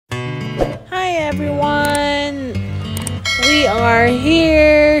everyone! We are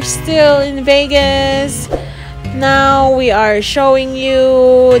here still in Vegas. Now we are showing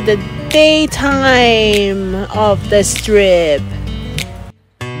you the daytime of the strip.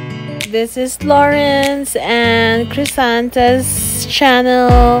 This is Lawrence and Chrysanta's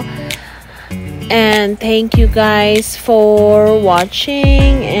channel. And thank you guys for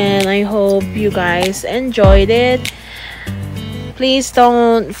watching, and I hope you guys enjoyed it. Please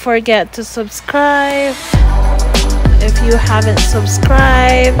don't forget to subscribe if you haven't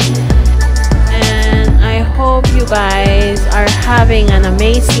subscribed, and I hope you guys are having an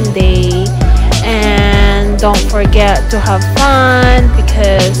amazing day. And don't forget to have fun,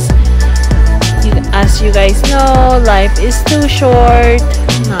 because as you guys know, life is too short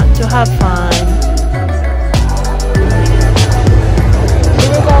not to have fun. Where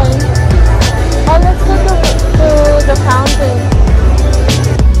are we going? Oh, let's go to the fountain.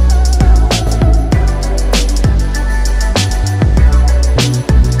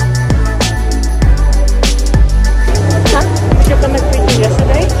 Did you come and preach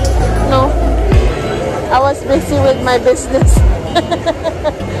yesterday? No. I was busy with my business.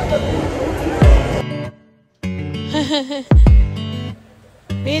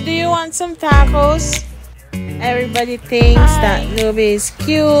 Hey, do you want some tacos? Everybody thinks that Nubi is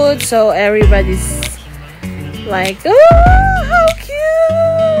cute, so everybody's like, oh, how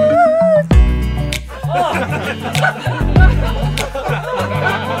cute!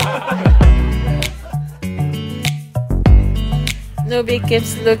 Nubi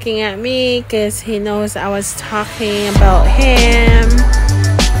keeps looking at me because he knows I was talking about him.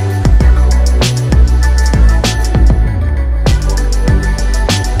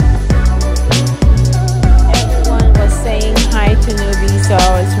 So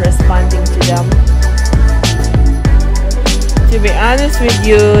I was responding to them. To be honest with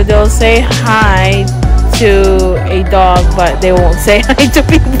you, they'll say hi to a dog, but they won't say hi to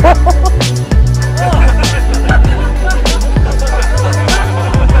people.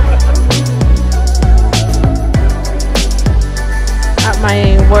 At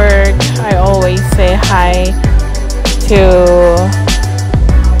my work, I always say hi to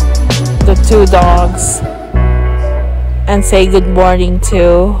the two dogs and say good morning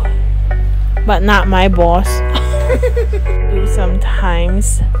too, but not my boss. Do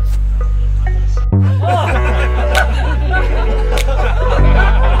sometimes.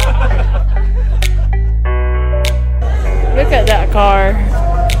 Look at that car.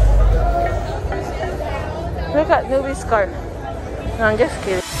 Look at Nubi's car. No, I'm just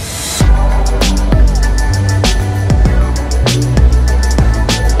kidding.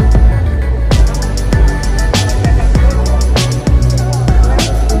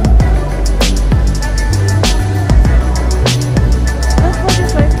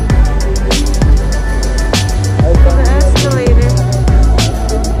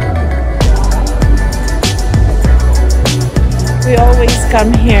 We always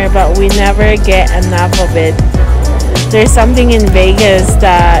come here, but we never get enough of it. There's something in Vegas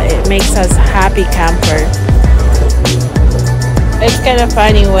that it makes us happy camper. It's kind of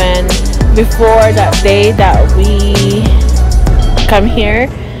funny when before that day that we come here,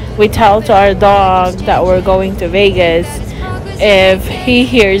 we tell to our dog that we're going to Vegas. If he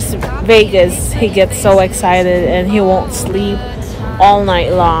hears Vegas, he gets so excited and he won't sleep all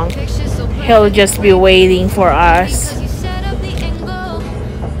night long. He'll just be waiting for us.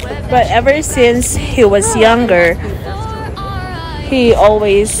 But ever since he was younger, he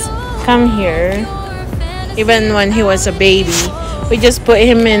always come here. Even when he was a baby, we just put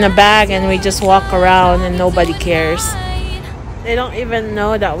him in a bag and we just walk around and nobody cares. They don't even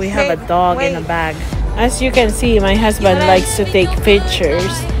know that we have a dog in a bag. As you can see, my husband likes to take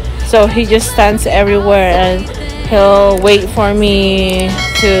pictures, so he just stands everywhere and he'll wait for me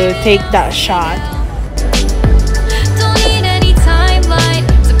to take that shot.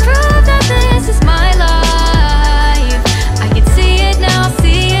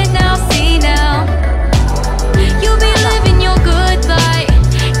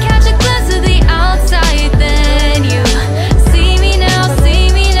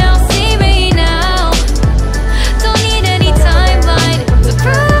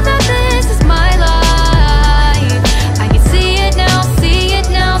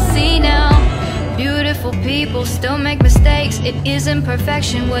 It isn't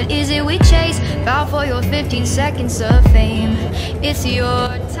perfection, what is it we chase? Bow for your 15 seconds of fame. It's your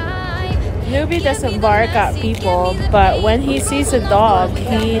time. Nubi doesn't bark at people, but when he sees a dog,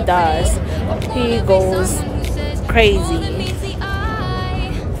 he does. He goes crazy.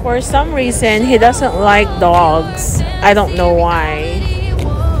 For some reason, he doesn't like dogs. I don't know why.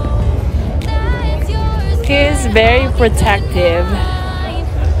 He's very protective.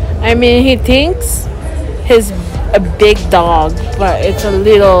 I mean, he thinks he's a big dog, but he's a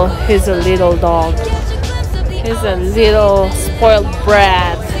little dog. He's a little spoiled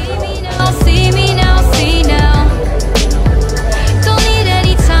brat. See me now, see now. Don't need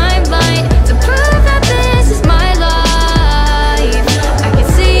any timeline to prove that this is my life. I can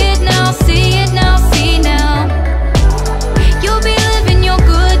see it now, see it now, see now. You'll be living your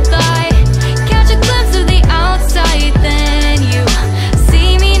good life. Catch a glimpse of the outside, then you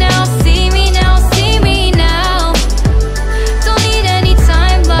see me now, see me now, see me now. Don't need any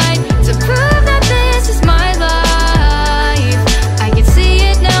timeline to prove that this is my life. I can see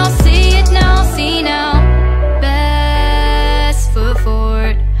it now, see it now, see now. Best foot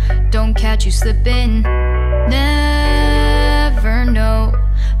forward, don't catch you slipping. Never know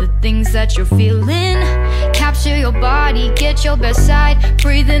the things that you're feeling. Capture your body, get your best side.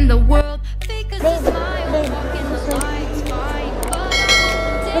 Breathe in the world, fake a smile, walk in the lights, fine. But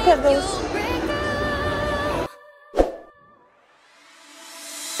Look at those. you'll break through.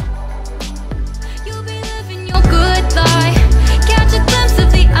 You'll be living your good life. Catch a glimpse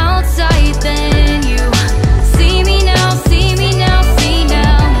of the outside, then you see me now, see me now, see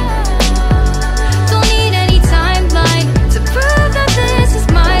now. Don't need any timeline to prove that this is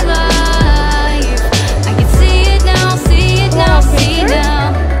my life. I can see it now, see it now, see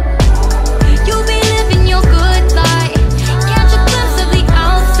now. You'll be living your good life. Catch a glimpse of the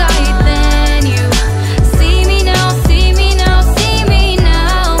outside, then you see me now, see me now, see me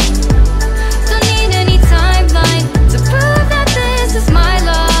now. Don't need any timeline to prove that this is my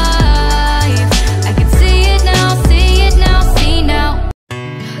life. I can see it now, see it now, see now.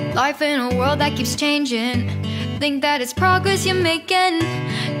 Life in a world that keeps changing. Think that it's progress you're making.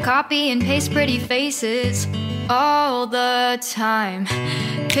 Copy and paste pretty faces all the time.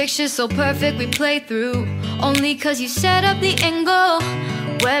 Pictures so perfect we play through, only cause you set up the angle.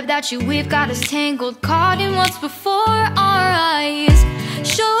 Web that you weave got us tangled, caught in what's before our eyes.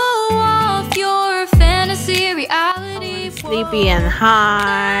 Show off your fantasy, reality. Sleepy and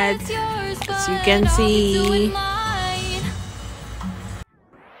hot, It's yours, as you but can I'll be see. doing mine.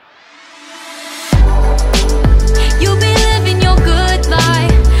 You'll be living your good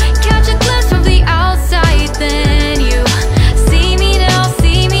life. Catch a glimpse from the outside, then you see me now,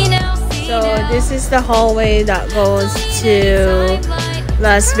 see me now, see So now. this is the hallway that goes to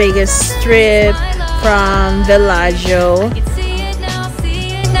Las Vegas Strip from Villaggio. I can see it now,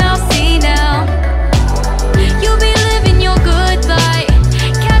 see it now, see now. You'll be living your good life.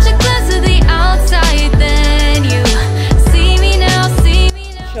 Catch a glimpse of the outside, then you see me now, see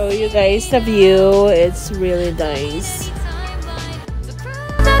me now. Show you guys the view. It's really nice. To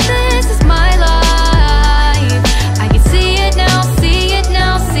prove that this is my life. I can see it now, see it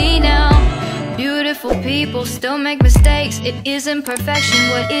now, see now. Beautiful people still make mistakes. It isn't perfection,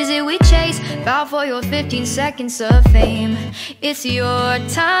 what is it we chase? Bow for your 15 seconds of fame. It's your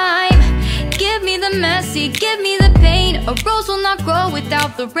time. Give me the messy, give me the pain. A rose will not grow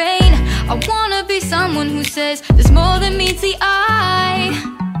without the rain. I wanna be someone who says there's more than meets the eye.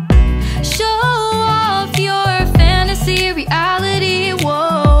 Show off your fantasy, reality,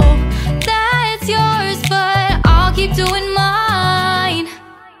 whoa. That's yours, but I'll keep doing mine.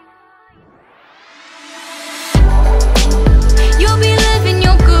 You'll be living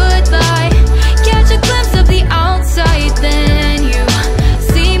your good life. Catch a glimpse of the outside, then you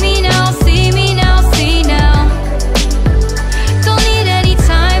see me now, see me now, see now. Don't need any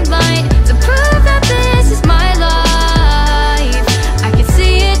timeline to prove that this is my life. I can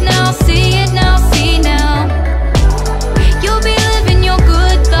see it now, see it now, see now. You'll be living your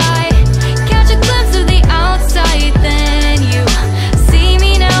good life. Catch a glimpse of the outside, then you see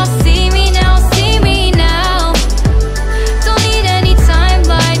me now, see me now, see me now. Don't need any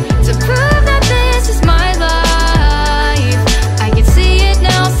timeline to prove that this is my life. I can see it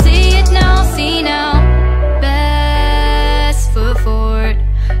now, see it now, see now. Best foot forward,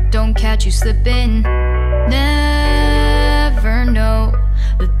 don't catch you slipping. Never know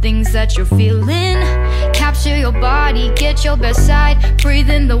the things that you're feeling. Capture your body, get your best side. Breathe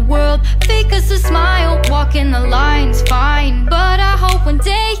in the world, fake us a smile. Walk in the lines, fine. But I hope one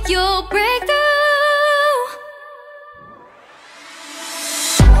day you'll break through.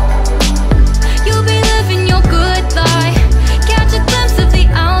 You'll be living your good life. Catch a glimpse of the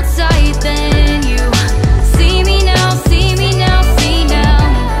outside, then you see me now, see me now, see now.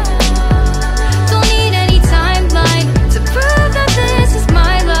 Don't need any timeline to prove that this is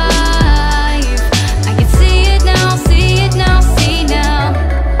my life. I can see it now, see it now, see now.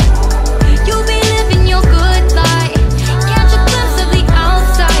 You'll be living your good life. Catch a glimpse of the outside.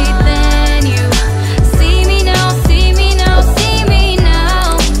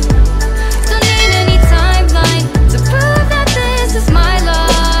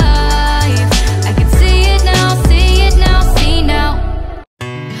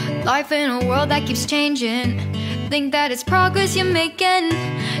 Life in a world that keeps changing. Think that it's progress you're making.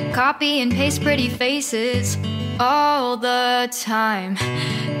 Copy and paste pretty faces all the time.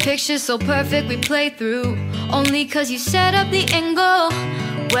 Pictures so perfect we play through, only cause you set up the angle.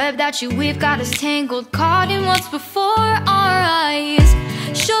 Web that you weave got us tangled, caught in what's before our eyes.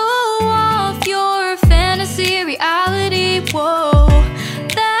 Show off your fantasy reality, whoa,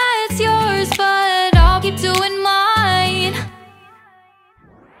 that's yours, but I'll keep doing mine.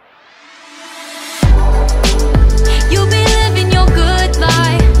 You'll be living your good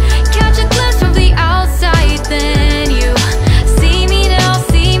life, catch a glimpse from the outside, then you see me now,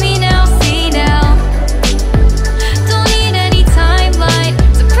 see me now, see now. Don't need any timeline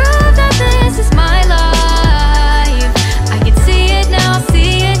to prove that this is my life. I can see it now,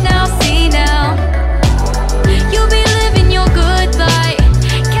 see it now, see now. You'll be living your good life,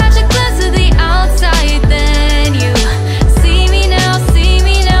 catch a glimpse of the outside, then you see me now, see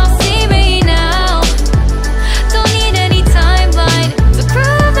me now, see me now. Don't need any timeline to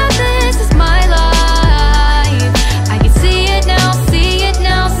prove that this is my life. I can see it now, see it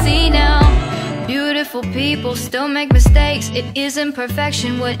now, see now. Beautiful people still make mistakes. It isn't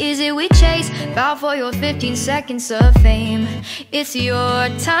perfection, what is it we chase? Bow for your 15 seconds of fame. It's your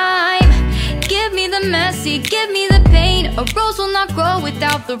time. Give me the messy, give me the pain. A rose will not grow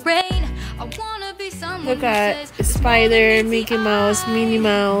without the rain. I wanna be someone. Look at Spider, Mickey Mouse, Minnie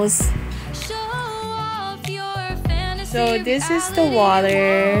Mouse. So this is the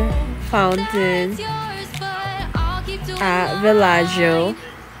water fountain at Bellagio.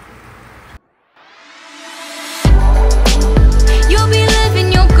 You'll be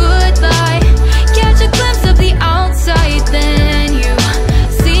living your good life, catch a glimpse of the outside, then you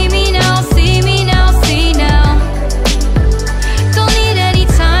see me now, see me now, see now. Don't need any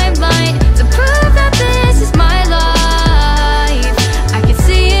timeline to prove that this is my life. I can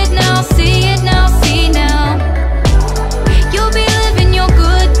see it now, see it now, see now. You'll be living your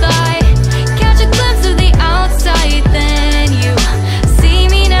good life, catch a glimpse of the outside, then you see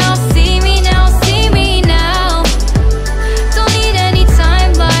me now, see me now, see me now. Don't need any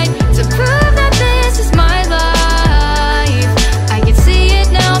timeline to prove that this is my life. I can see it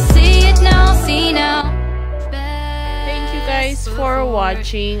now, see it now, see now. Thank you guys for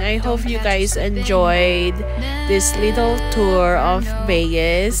watching. I hope you guys enjoyed this little tour of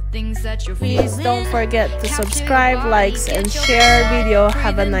Vegas. Please don't forget to subscribe, likes, and share video.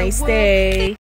 Have a nice day.